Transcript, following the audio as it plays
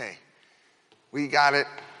We got it.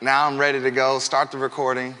 Now I'm ready to go. Start the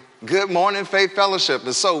recording. Good morning, Faith Fellowship.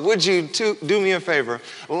 And so would you do me a favor?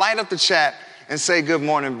 Light up the chat and say good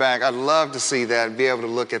morning back. I'd love to see that and be able to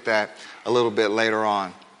look at that a little bit later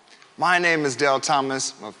on. My name is Dale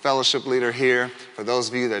Thomas. I'm a fellowship leader here, for those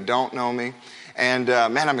of you that don't know me. And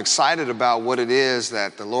man, I'm excited about what it is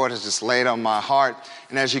that the Lord has just laid on my heart.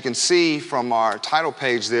 And as you can see from our title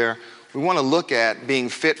page there, we want to look at being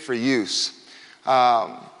fit for use.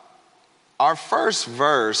 Our first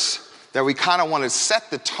verse that we kind of want to set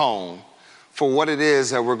the tone for what it is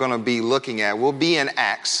that we're going to be looking at will be in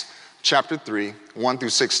Acts chapter 3, 1 through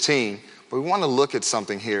 16. But we want to look at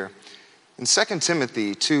something here. In 2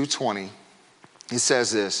 Timothy 2:20, he says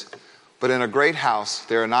this, "But in a great house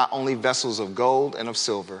there are not only vessels of gold and of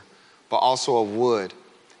silver, but also of wood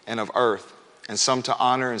and of earth, and some to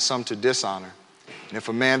honor and some to dishonor. And if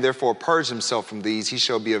a man therefore purge himself from these, he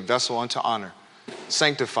shall be a vessel unto honor,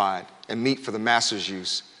 sanctified and meet for the master's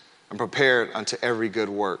use, and prepared unto every good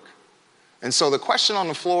work." And so the question on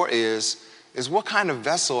the floor is what kind of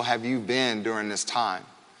vessel have you been during this time?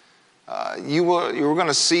 You were going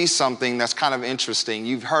to see something that's kind of interesting.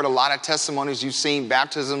 You've heard a lot of testimonies. You've seen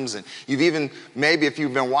baptisms, and you've even, maybe if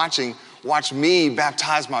you've been watched me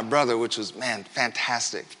baptize my brother, which was, man,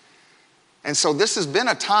 fantastic. And so this has been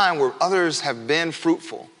a time where others have been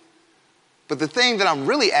fruitful. But the thing that I'm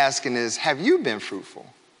really asking is, have you been fruitful?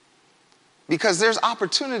 Because there's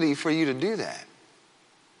opportunity for you to do that.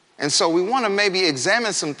 And so we want to maybe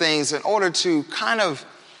examine some things in order to kind of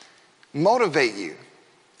motivate you.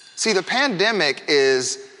 See, the pandemic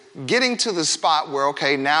is getting to the spot where,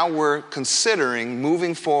 okay, now we're considering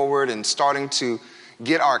moving forward and starting to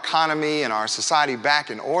get our economy and our society back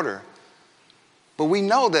in order. But we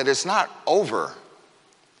know that it's not over.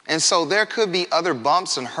 And so there could be other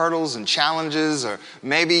bumps and hurdles and challenges, or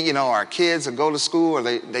maybe, our kids will go to school or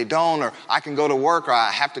they don't, or I can go to work or I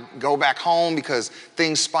have to go back home because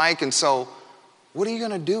things spike. And so what are you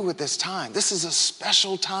going to do with this time? This is a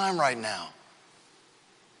special time right now.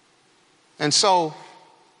 And so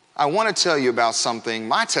I want to tell you about something,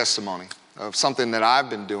 my testimony of something that I've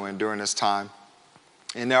been doing during this time.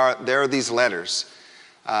 And there are these letters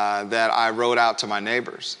that I wrote out to my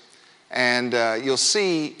neighbors. And you'll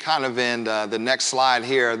see kind of in the next slide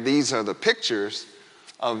here, these are the pictures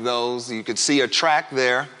of those. You could see a track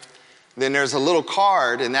there. Then there's a little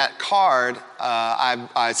card, and that card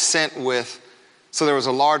I sent with, so there was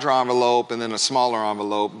a larger envelope and then a smaller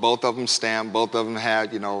envelope. Both of them stamped. Both of them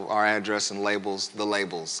had, our address and labels, the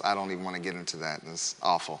labels. I don't even want to get into that. It's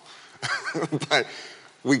awful. But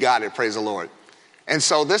we got it, praise the Lord. And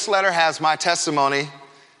so this letter has my testimony,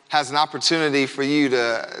 has an opportunity for you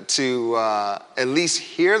to at least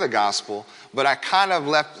hear the gospel, but I kind of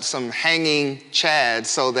left some hanging chads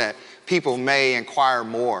so that people may inquire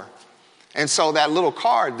more. And so that little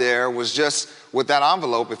card there was just with that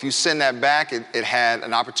envelope. If you send that back, it had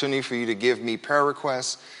an opportunity for you to give me prayer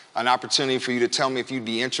requests, an opportunity for you to tell me if you'd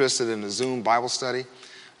be interested in a Zoom Bible study,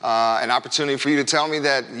 an opportunity for you to tell me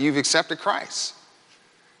that you've accepted Christ.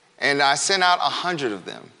 And I sent out 100 of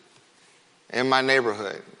them in my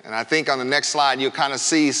neighborhood. And I think on the next slide, you'll kind of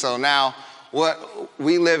see. So now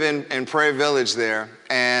we live in Prairie Village there,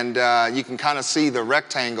 and you can kind of see the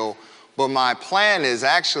rectangle. But my plan is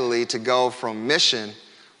actually to go from Mission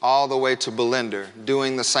all the way to Belinda,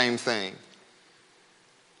 doing the same thing.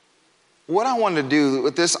 What I wanted to do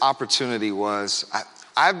with this opportunity was,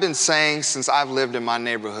 I've been saying since I've lived in my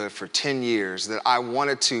neighborhood for 10 years that I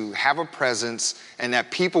wanted to have a presence and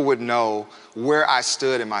that people would know where I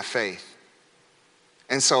stood in my faith.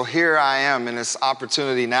 And so here I am in this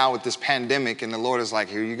opportunity now with this pandemic, and the Lord is like,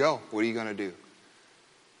 here you go. What are you going to do?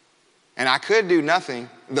 And I could do nothing.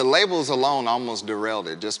 The labels alone almost derailed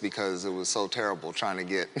it just because it was so terrible trying to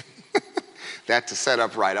get that to set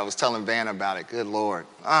up right. I was telling Van about it. Good Lord.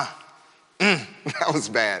 That was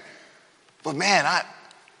bad. But man,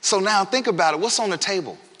 so now think about it. What's on the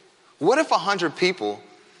table? What if 100 people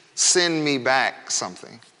send me back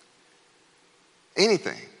something?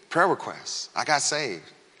 Anything. Prayer requests. I got saved.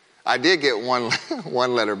 I did get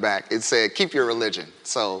one letter back. It said, keep your religion.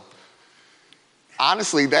 So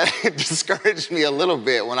honestly, that discouraged me a little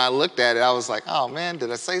bit. When I looked at it, I was like, oh man,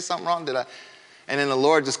 did I say something wrong? And then the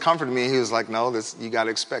Lord just comforted me. He was like, no, you got to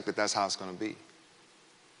expect that that's how it's going to be.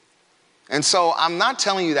 And so I'm not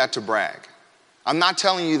telling you that to brag. I'm not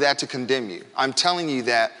telling you that to condemn you. I'm telling you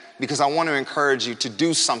that because I want to encourage you to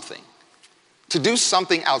do something. To do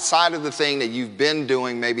something outside of the thing that you've been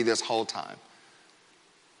doing maybe this whole time.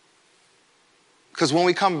 Because when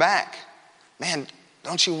we come back, man,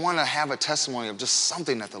 don't you want to have a testimony of just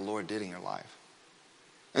something that the Lord did in your life?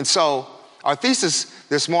 And so our thesis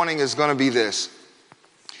this morning is going to be this.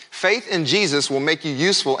 Faith in Jesus will make you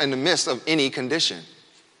useful in the midst of any condition.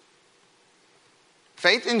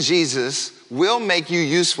 Faith in Jesus will make you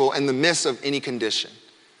useful in the midst of any condition.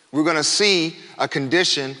 We're going to see a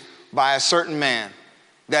condition by a certain man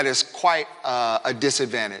that is quite a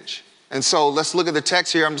disadvantage. And so let's look at the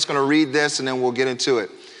text here. I'm just going to read this and then we'll get into it.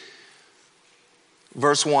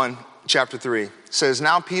 Verse 1, chapter 3 says,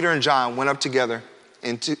 Now Peter and John went up together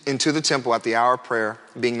into the temple at the hour of prayer,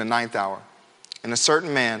 being the 9th hour. And a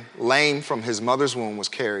certain man, lame from his mother's womb, was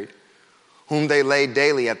carried, whom they laid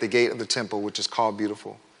daily at the gate of the temple, which is called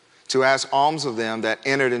Beautiful, to ask alms of them that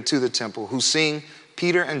entered into the temple, who seeing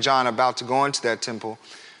Peter and John about to go into the temple,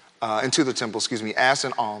 asked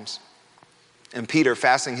an alms. And Peter,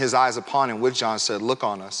 fastening his eyes upon him with John, said, Look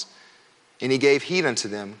on us. And he gave heed unto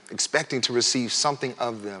them, expecting to receive something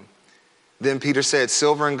of them. Then Peter said,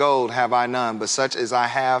 Silver and gold have I none, but such as I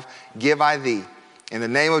have give I thee. In the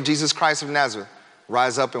name of Jesus Christ of Nazareth,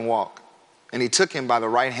 rise up and walk. And he took him by the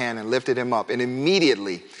right hand and lifted him up. And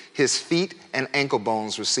immediately his feet and ankle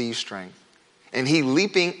bones received strength. And he,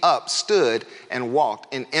 leaping up, stood and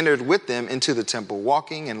walked and entered with them into the temple,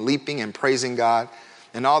 walking and leaping and praising God.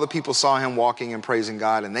 And all the people saw him walking and praising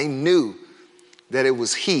God, and they knew that it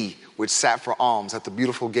was he which sat for alms at the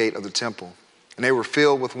beautiful gate of the temple. And they were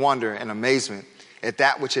filled with wonder and amazement at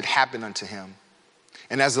that which had happened unto him.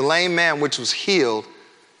 And as the lame man which was healed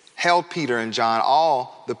held Peter and John,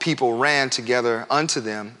 all the people ran together unto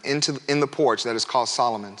them in the porch that is called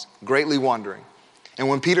Solomon's, greatly wondering. And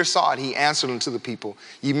when Peter saw it, he answered unto the people,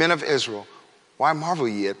 Ye men of Israel, why marvel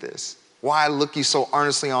ye at this? Why look ye so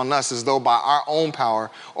earnestly on us, as though by our own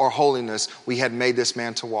power or holiness we had made this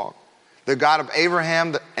man to walk? The God of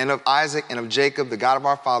Abraham and of Isaac and of Jacob, the God of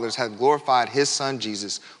our fathers, hath glorified his son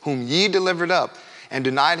Jesus, whom ye delivered up and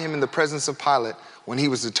denied him in the presence of Pilate, when he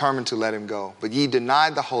was determined to let him go. But ye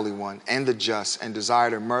denied the Holy One and the just, and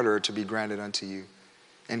desired a murderer to be granted unto you,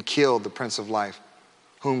 and killed the Prince of Life,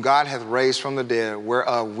 whom God hath raised from the dead,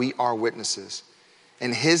 whereof we are witnesses.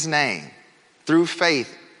 In his name, through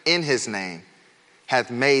faith in his name,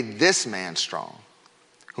 hath made this man strong,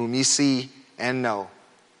 whom ye see and know.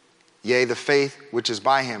 Yea, the faith which is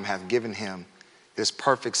by him hath given him this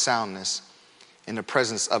perfect soundness in the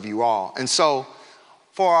presence of you all. And so,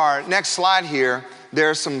 for our next slide here, there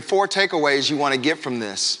are some 4 takeaways you want to get from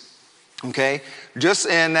this, okay? Just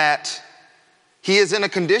in that he is in a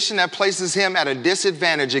condition that places him at a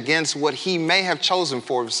disadvantage against what he may have chosen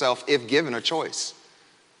for himself if given a choice.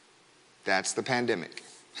 That's the pandemic.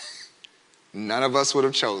 None of us would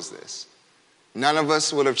have chose this. None of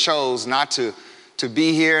us would have chose not to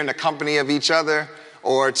be here in the company of each other,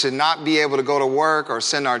 or to not be able to go to work or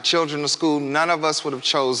send our children to school. None of us would have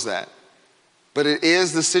chose that. But it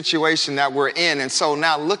is the situation that we're in. And so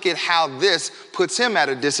now look at how this puts him at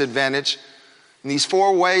a disadvantage in these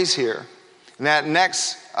 4 ways here. In that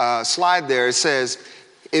next slide there, it says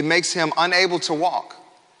it makes him unable to walk,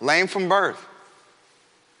 lame from birth.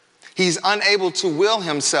 He's unable to will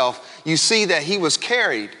himself. You see that he was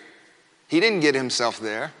carried. He didn't get himself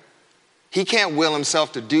there. He can't will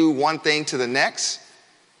himself to do one thing to the next.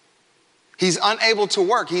 He's unable to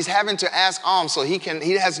work. He's having to ask alms, so he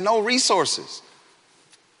has no resources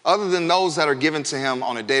other than those that are given to him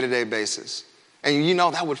on a day-to-day basis. And you know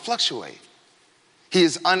that would fluctuate. He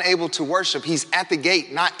is unable to worship. He's at the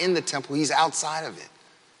gate, not in the temple. He's outside of it.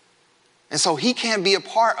 And so he can't be a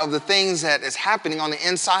part of the things that is happening on the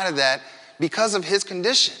inside of that because of his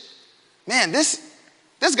condition. Man, this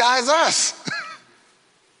guy is us.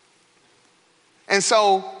 And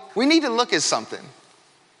so we need to look at something.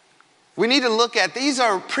 We need to look at, these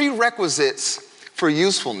are prerequisites for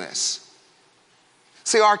usefulness.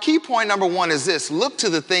 See, our key point number 1 is this: look to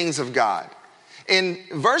the things of God. In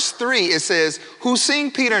verse 3, it says, who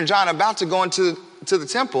seeing Peter and John about to go into the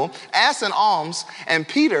temple, asked an alms, and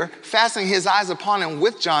Peter, fastening his eyes upon him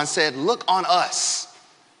with John, said, Look on us.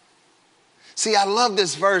 See, I love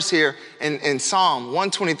this verse here in Psalm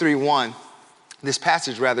 123:1. This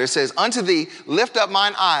passage rather, it says, Unto thee lift up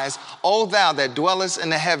mine eyes, O thou that dwellest in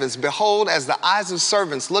the heavens. Behold, as the eyes of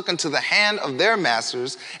servants look unto the hand of their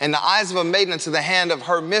masters, and the eyes of a maiden unto the hand of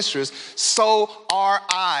her mistress, so our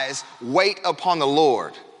eyes wait upon the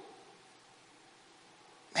Lord.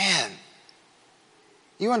 Man,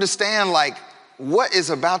 you understand what is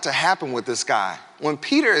about to happen with this guy. When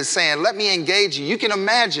Peter is saying, let me engage you, you can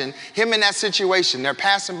imagine him in that situation. They're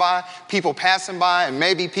passing by, people passing by, and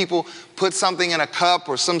maybe people put something in a cup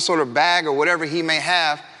or some sort of bag or whatever he may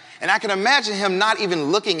have. And I can imagine him not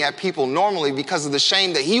even looking at people normally because of the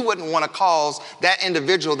shame that he wouldn't want to cause that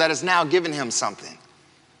individual that has now given him something.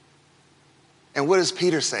 And what does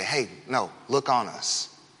Peter say? Hey, no, look on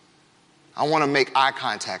us. I want to make eye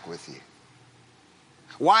contact with you.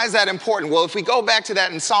 Why is that important? Well, if we go back to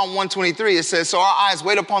that in Psalm 123, it says, so our eyes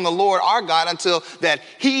wait upon the Lord our God until that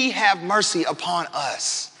he have mercy upon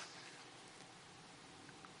us.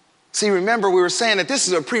 See, remember, we were saying that this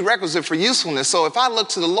is a prerequisite for usefulness. So if I look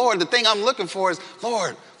to the Lord, the thing I'm looking for is,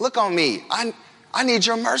 Lord, look on me. I need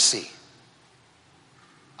your mercy.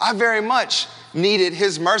 I very much needed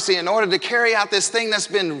his mercy in order to carry out this thing that's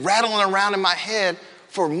been rattling around in my head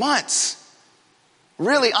for months.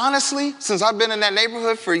 Really, honestly, since I've been in that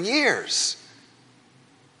neighborhood for years.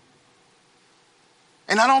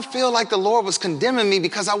 And I don't feel like the Lord was condemning me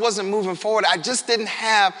because I wasn't moving forward. I just didn't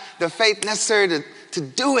have the faith necessary to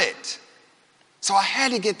do it. So I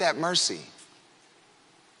had to get that mercy.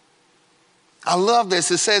 I love this.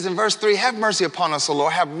 It says in verse 3, have mercy upon us, O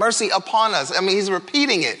Lord. Have mercy upon us. I mean, he's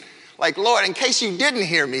repeating it. Like, Lord, in case you didn't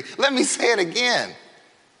hear me, let me say it again.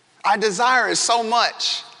 I desire it so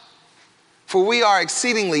much. For we are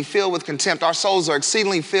exceedingly filled with contempt. Our souls are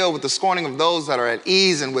exceedingly filled with the scorning of those that are at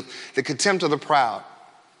ease and with the contempt of the proud.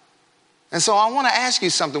 And so I want to ask you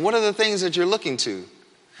something. What are the things that you're looking to?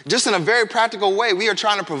 Just in a very practical way, we are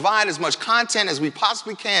trying to provide as much content as we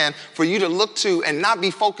possibly can for you to look to and not be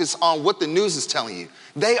focused on what the news is telling you.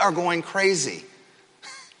 They are going crazy.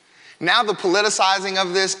 Now the politicizing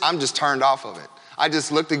of this, I'm just turned off of it. I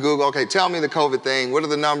just looked at Google, okay, tell me the COVID thing. What are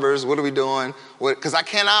the numbers? What are we doing? Because I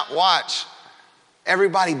cannot watch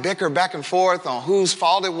everybody bicker back and forth on whose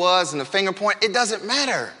fault it was and the finger point. It doesn't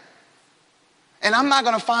matter. And I'm not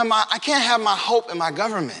going to I can't have my hope in my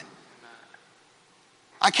government.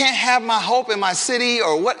 I can't have my hope in my city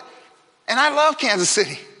or what. And I love Kansas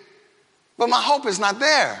City, but my hope is not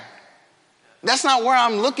there. That's not where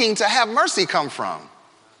I'm looking to have mercy come from.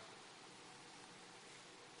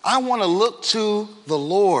 I want to look to the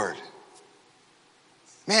Lord.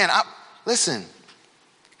 Man, listen,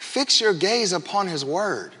 fix your gaze upon his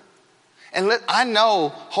word. And I know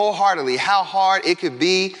wholeheartedly how hard it could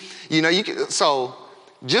be. So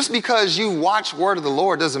just because you watch word of the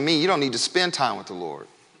Lord doesn't mean you don't need to spend time with the Lord.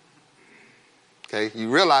 Okay, you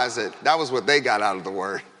realize that was what they got out of the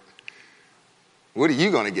word. What are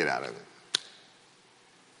you going to get out of it?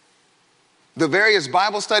 The various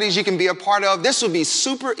Bible studies you can be a part of, this would be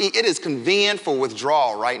it is convenient for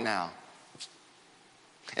withdrawal right now.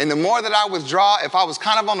 And the more that I withdraw, if I was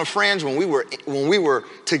kind of on the fringe when we were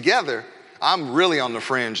together, I'm really on the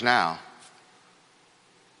fringe now.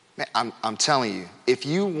 Man, I'm telling you, if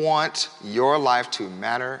you want your life to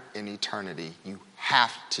matter in eternity, you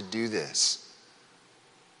have to do this.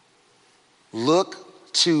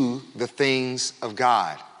 Look to the things of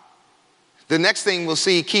God. The next thing we'll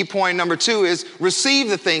see, key point number 2, is receive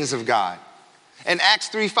the things of God. In Acts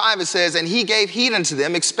 3:5 it says, and he gave heed unto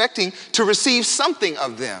them, expecting to receive something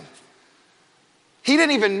of them. He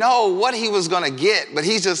didn't even know what he was going to get, but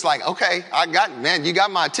he's just like, okay, you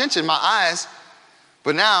got my attention, my eyes,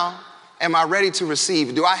 but now am I ready to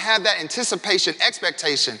receive? Do I have that anticipation,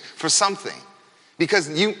 expectation for something? Because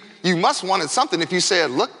you must wanted something if you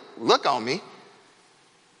said, look on me.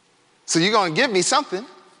 So you're going to give me something.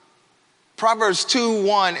 Proverbs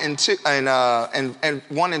 2:1 and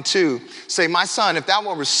 1 and 2 say, my son, if thou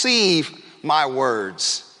wilt receive my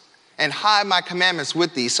words and hide my commandments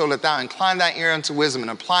with thee, so that thou incline thine ear unto wisdom and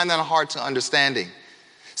incline thine heart to understanding.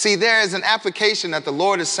 See, there is an application that the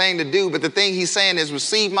Lord is saying to do, but the thing he's saying is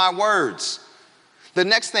receive my words. The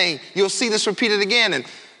next thing, you'll see this repeated again in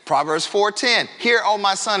Proverbs 4:10. Hear, O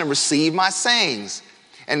my son, and receive my sayings,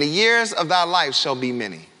 and the years of thy life shall be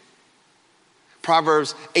many.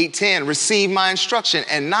 Proverbs 8:10, receive my instruction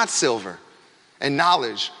and not silver, and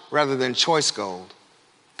knowledge rather than choice gold.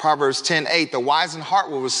 Proverbs 10:8, the wise in heart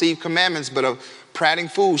will receive commandments, but a prating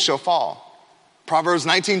fool shall fall. Proverbs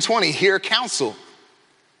 19:20, hear counsel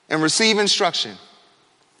and receive instruction,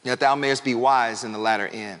 that thou mayest be wise in the latter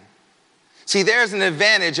end. See, there's an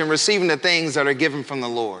advantage in receiving the things that are given from the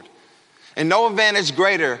Lord. And no advantage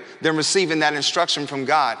greater than receiving that instruction from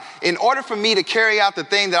God. In order for me to carry out the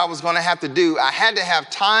thing that I was going to have to do, I had to have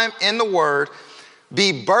time in the Word,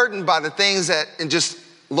 be burdened by the things and just,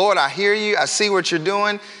 Lord, I hear you. I see what you're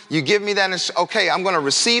doing. You give me that. Okay, I'm going to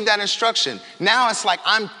receive that instruction. Now it's like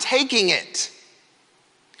I'm taking it.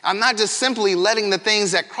 I'm not just simply letting the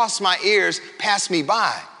things that cross my ears pass me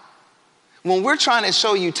by. When we're trying to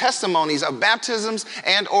show you testimonies of baptisms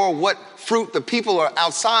and or what fruit the people are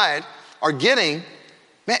outside are getting,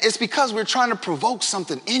 man, it's because we're trying to provoke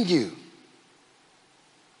something in you.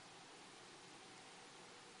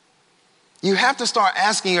 You have to start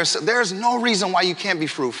asking yourself, there's no reason why you can't be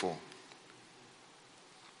fruitful.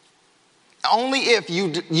 only if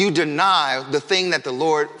you deny the thing that the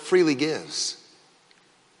Lord freely gives.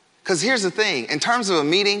 Because here's the thing, in terms of a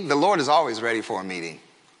meeting, the Lord is always ready for a meeting.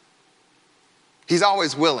 He's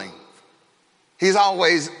always willing. He's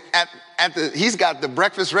always he's got the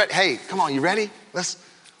breakfast ready. Hey, come on, you ready? Let's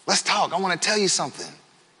talk. I want to tell you something.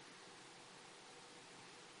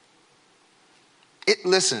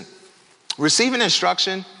 Listen, receiving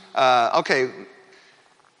instruction, okay,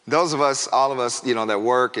 those of us, all of us, that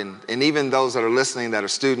work and even those that are listening that are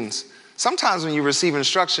students, sometimes when you receive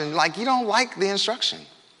instruction, you don't like the instruction.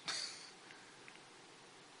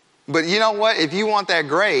 But you know what? If you want that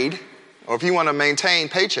grade, or if you want to maintain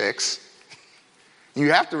paychecks,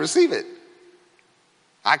 you have to receive it.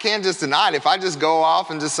 I can't just deny it. If I just go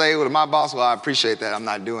off and just say to my boss, well, I appreciate that, I'm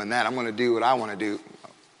not doing that, I'm going to do what I want to do,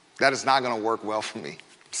 that is not going to work well for me.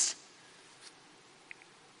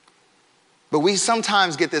 But we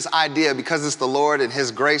sometimes get this idea, because it's the Lord and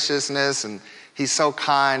his graciousness and he's so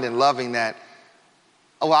kind and loving, that,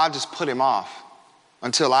 I'll just put him off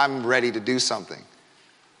until I'm ready to do something.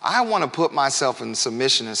 I want to put myself in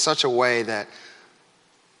submission in such a way that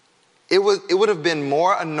it would have been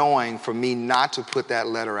more annoying for me not to put that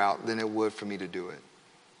letter out than it would for me to do it.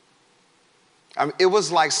 It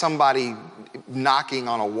was like somebody knocking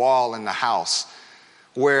on a wall in the house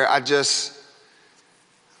where I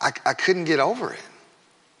couldn't get over it.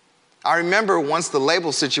 I remember once the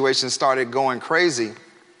label situation started going crazy,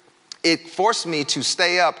 it forced me to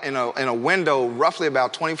stay up in a window roughly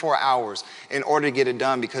about 24 hours in order to get it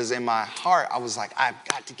done, because in my heart, I was like, I've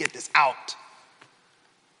got to get this out.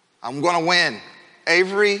 I'm going to win.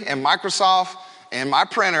 Avery and Microsoft and my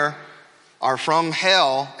printer are from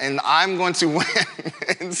hell, and I'm going to win.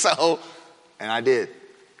 and I did.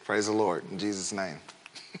 Praise the Lord, in Jesus' name.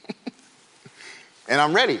 And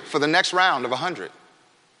I'm ready for the next round of 100.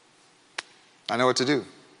 I know what to do.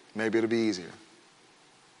 Maybe it'll be easier.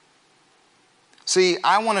 See,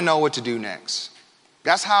 I want to know what to do next.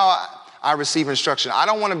 That's how I receive instruction. I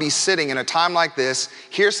don't want to be sitting in a time like this,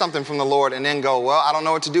 hear something from the Lord, and then go, well, I don't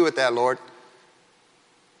know what to do with that, Lord.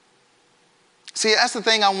 See, that's the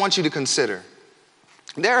thing I want you to consider.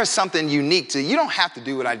 There is something unique to you. You don't have to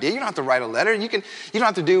do what I did. You don't have to write a letter. You don't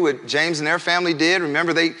have to do what James and their family did.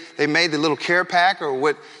 Remember, they made the little care pack, or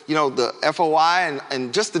what, the FOI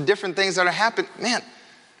and just the different things that are happening. Man,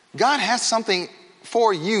 God has something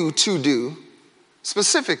for you to do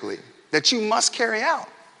specifically that you must carry out.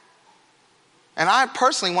 And I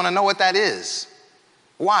personally want to know what that is.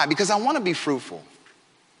 Why? Because I want to be fruitful.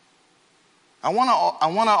 I want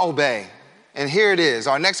to obey. And here it is,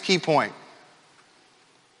 our next key point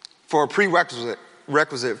for a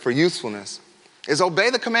prerequisite for usefulness is obey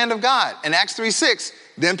the command of God. In Acts 3:6,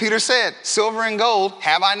 then Peter said, silver and gold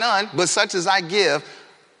have I none, but such as I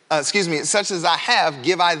have,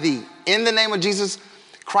 give I thee. In the name of Jesus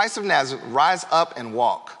Christ of Nazareth, rise up and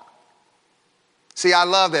walk. See, I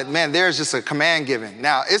love that, man, there's just a command given.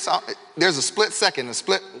 Now, there's a split second, a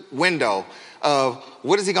split window of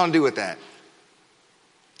what is he going to do with that?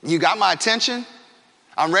 You got my attention.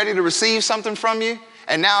 I'm ready to receive something from you.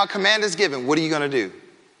 And now a command is given. What are you going to do?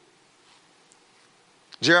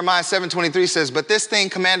 Jeremiah 7:23 says, but this thing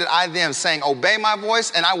commanded I them, saying, obey my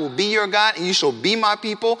voice, and I will be your God, and you shall be my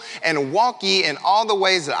people, and walk ye in all the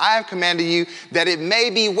ways that I have commanded you, that it may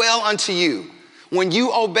be well unto you. When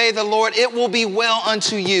you obey the Lord, it will be well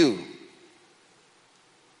unto you.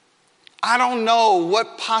 I don't know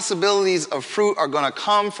what possibilities of fruit are going to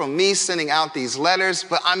come from me sending out these letters,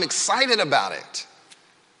 but I'm excited about it.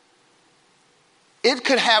 It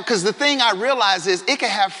could have, because the thing I realize is it could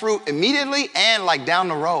have fruit immediately and down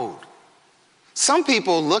the road. Some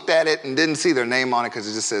people looked at it and didn't see their name on it because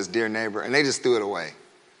it just says, dear neighbor, and they just threw it away.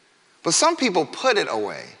 But some people put it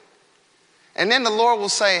away. And then the Lord will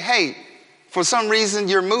say, hey, for some reason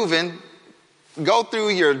you're moving, go through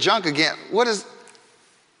your junk again. What is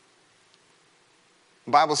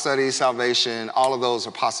Bible study, salvation, all of those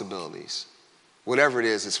are possibilities. Whatever it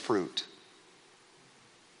is, it's fruit.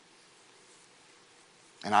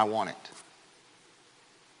 And I want it.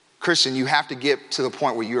 Christian, you have to get to the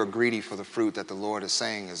point where you're greedy for the fruit that the Lord is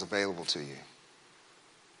saying is available to you.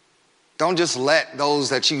 Don't just let those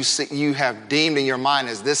that you have deemed in your mind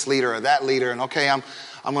as this leader or that leader, and okay, I'm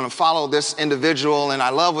going to follow this individual, and I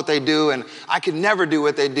love what they do, and I could never do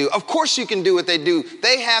what they do. Of course you can do what they do.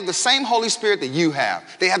 They have the same Holy Spirit that you have.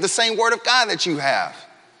 They have the same Word of God that you have.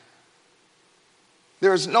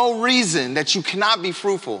 There's no reason that you cannot be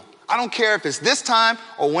fruitful. I don't care if it's this time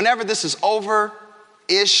or whenever this is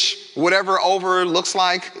over-ish, whatever over looks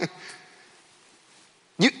like.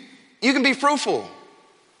 You can be fruitful.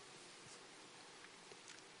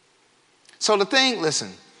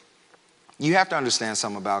 You have to understand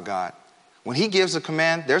something about God. When he gives a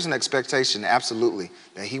command, there's an expectation, absolutely,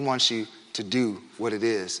 that he wants you to do what it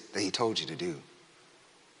is that he told you to do.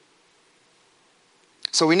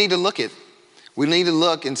 So we need to look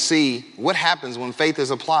and see what happens when faith is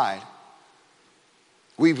applied.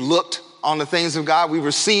 We've looked on the things of God, we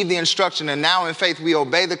received the instruction, and now in faith we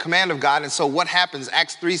obey the command of God. And so what happens?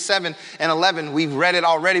 Acts 3:7-11, we've read it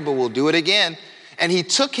already, but we'll do it again. And he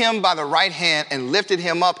took him by the right hand and lifted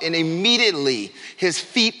him up, and immediately his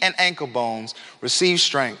feet and ankle bones received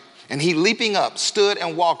strength. And he, leaping up, stood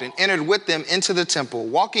and walked and entered with them into the temple,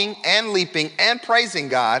 walking and leaping and praising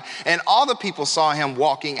God. And all the people saw him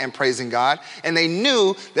walking and praising God. And they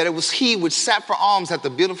knew that it was he which sat for alms at the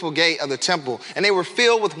beautiful gate of the temple. And they were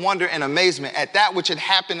filled with wonder and amazement at that which had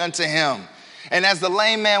happened unto him. And as the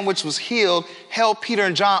lame man which was healed held Peter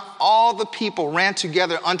and John, all the people ran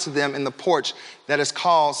together unto them in the porch that is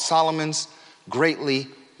called Solomon's, greatly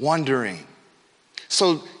wondering.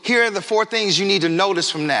 So here are the four things you need to notice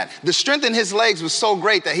from that. The strength in his legs was so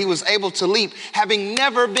great that he was able to leap, having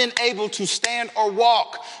never been able to stand or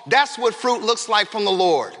walk. That's what fruit looks like from the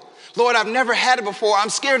Lord. Lord, I've never had it before. I'm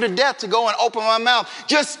scared to death to go and open my mouth.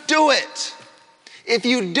 Just do it. If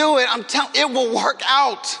you do it, it will work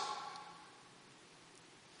out.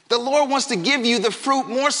 The Lord wants to give you the fruit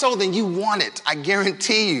more so than you want it. I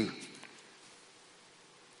guarantee you.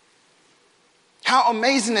 How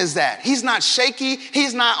amazing is that? He's not shaky.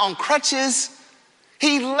 He's not on crutches.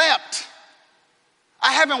 He leapt.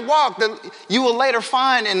 I haven't walked. You will later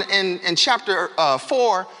find in chapter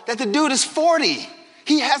 4 that the dude is 40.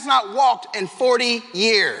 He has not walked in 40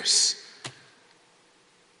 years.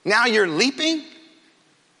 Now you're leaping?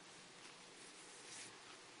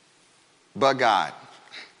 But God.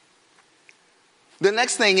 The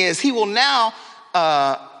next thing is he will now...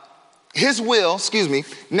 his will,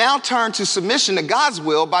 now turn to submission to God's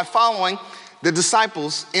will by following the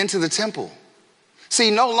disciples into the temple.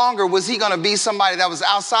 See, no longer was he going to be somebody that was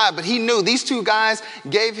outside, but he knew these two guys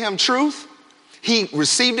gave him truth. He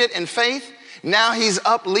received it in faith. Now he's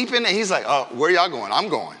up leaping and he's like, oh, where y'all going? I'm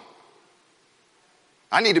going.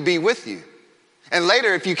 I need to be with you. And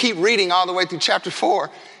later, if you keep reading all the way through chapter 4,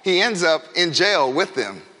 he ends up in jail with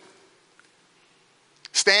them,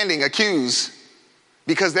 standing accused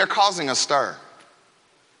because they're causing a stir.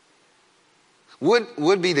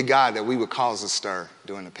 Would be the God that we would cause a stir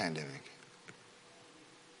during the pandemic.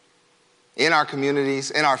 In our communities,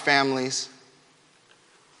 in our families.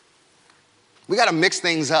 We got to mix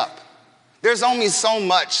things up. There's only so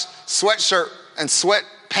much sweatshirt and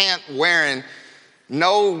sweatpant wearing,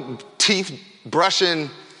 no teeth brushing,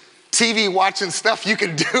 TV watching stuff you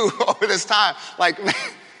can do over this time. Like, man,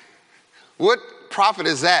 what profit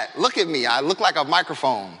is that? Look at me. I look like a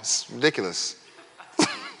microphone. It's ridiculous.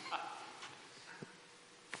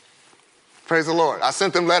 Praise the Lord. I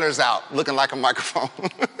sent them letters out looking like a microphone.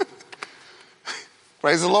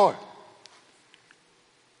 Praise the Lord.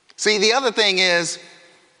 See, the other thing is,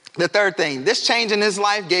 the third thing, this change in his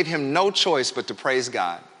life gave him no choice but to praise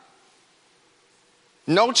God.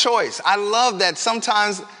 No choice. I love that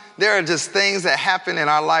sometimes there are just things that happen in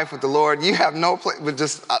our life with the Lord. You have no place but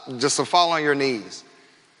just to fall on your knees.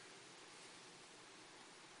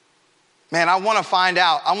 Man, I want to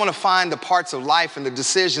find the parts of life and the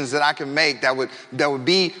decisions that I can make that would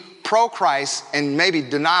be pro-Christ and maybe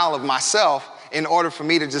denial of myself in order for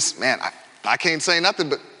me to just, man, I can't say nothing,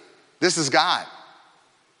 but this is God.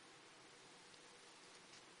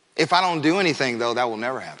 If I don't do anything, though, that will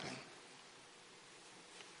never happen.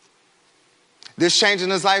 This change in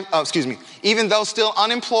his life, even though still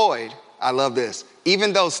unemployed, I love this,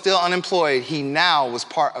 even though still unemployed, he now was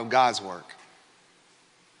part of God's work.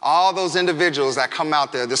 All those individuals that come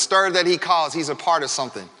out there, the stir that he caused, he's a part of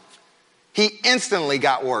something. He instantly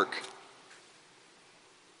got work.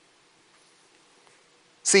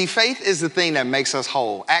 See, faith is the thing that makes us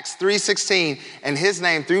whole. Acts 3:16, and his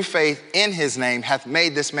name through faith in his name hath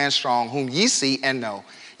made this man strong, whom ye see and know.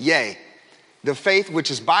 Yea, the faith which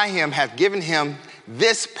is by him hath given him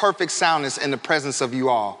this perfect soundness in the presence of you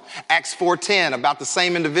all. Acts 4:10, about the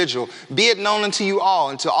same individual. Be it known unto you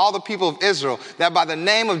all and to all the people of Israel that by the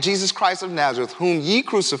name of Jesus Christ of Nazareth, whom ye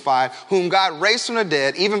crucified, whom God raised from the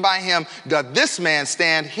dead, even by him doth this man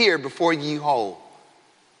stand here before ye whole.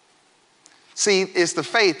 See, it's the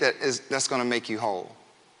faith that's going to make you whole.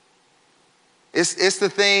 It's the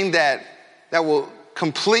thing that will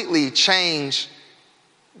completely change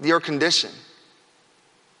your condition.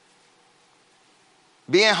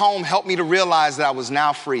 Being home helped me to realize that I was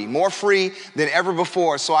now free, more free than ever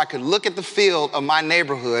before, so I could look at the field of my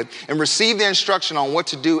neighborhood and receive the instruction on what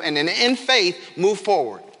to do, and then in faith, move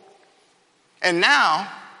forward. And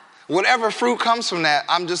now, whatever fruit comes from that,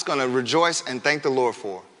 I'm just going to rejoice and thank the Lord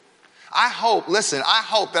for. I hope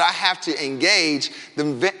that I have to engage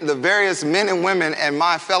the various men and women in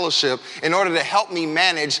my fellowship in order to help me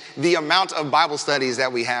manage the amount of Bible studies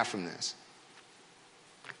that we have from this.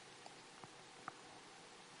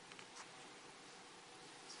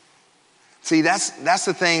 See, that's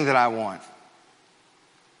the thing that I want.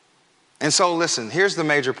 And so listen, here's the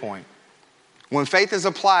major point. When faith is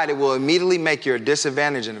applied, it will immediately make your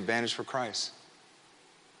disadvantage an advantage for Christ.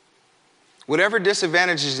 Whatever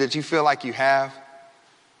disadvantages that you feel like you have,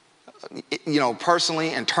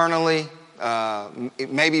 personally, internally,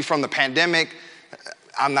 maybe from the pandemic,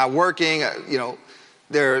 I'm not working,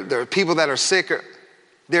 there are people that are sick.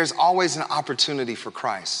 There's always an opportunity for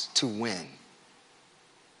Christ to win.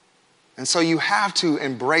 And so you have to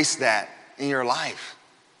embrace that in your life.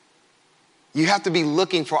 You have to be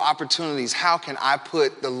looking for opportunities. How can I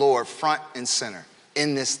put the Lord front and center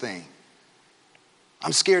in this thing?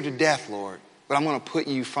 I'm scared to death, Lord, but I'm going to put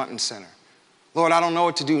you front and center. Lord, I don't know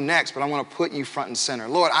what to do next, but I'm going to put you front and center.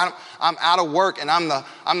 Lord, I'm out of work and I'm the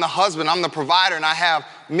husband, I'm the provider, and I have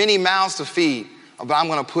many mouths to feed, but I'm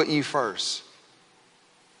going to put you first.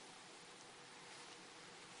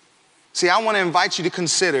 See, I want to invite you to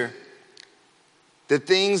consider the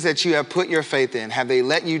things that you have put your faith in. Have they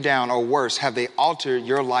let you down, or worse, have they altered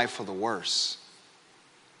your life for the worse?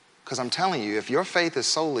 Because I'm telling you, if your faith is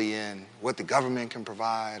solely in what the government can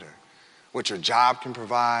provide or what your job can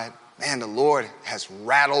provide, man, the Lord has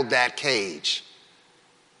rattled that cage.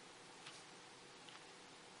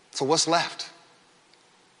 So what's left?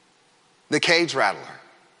 The cage rattler,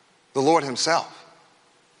 the Lord himself.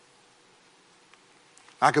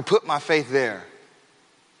 I could put my faith there.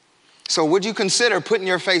 So would you consider putting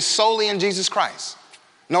your faith solely in Jesus Christ?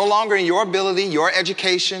 No longer in your ability, your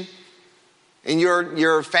education, in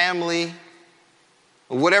your family,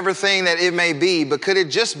 whatever thing that it may be, but could it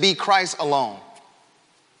just be Christ alone?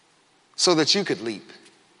 So that you could leap,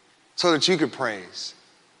 so that you could praise,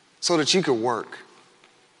 so that you could work,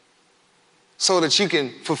 so that you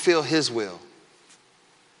can fulfill his will.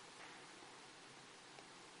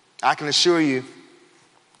 I can assure you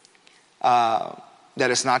that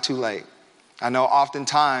it's not too late. I know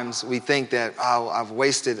oftentimes we think that, I've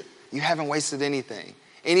wasted. You haven't wasted anything.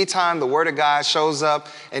 Anytime the word of God shows up,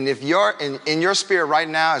 and if you're in your spirit right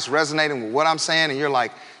now, it's resonating with what I'm saying, and you're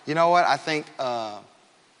like, you know what, I think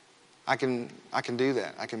I can do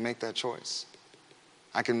that. I can make that choice.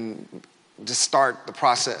 I can just start the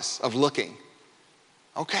process of looking.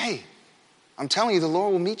 Okay, I'm telling you, the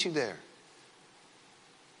Lord will meet you there.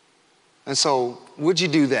 And so, would you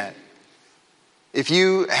do that? If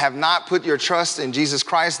you have not put your trust in Jesus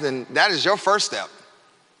Christ, then that is your first step.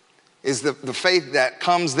 Is the faith that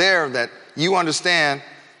comes there, that you understand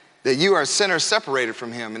that you are a sinner separated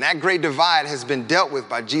from him. And that great divide has been dealt with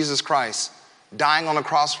by Jesus Christ dying on the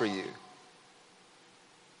cross for you.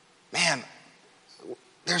 Man,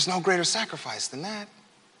 there's no greater sacrifice than that.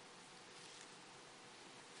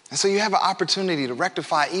 And so you have an opportunity to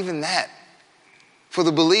rectify even that. For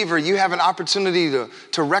the believer, you have an opportunity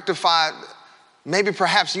to rectify. Maybe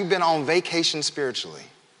perhaps you've been on vacation spiritually.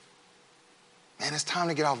 Man, it's time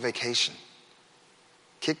to get off vacation.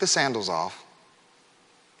 Kick the sandals off.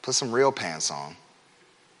 Put some real pants on.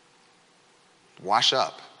 Wash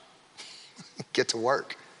up. Get to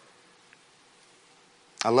work.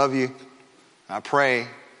 I love you. I pray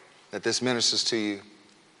that this ministers to you,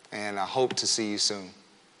 and I hope to see you soon.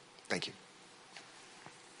 Thank you.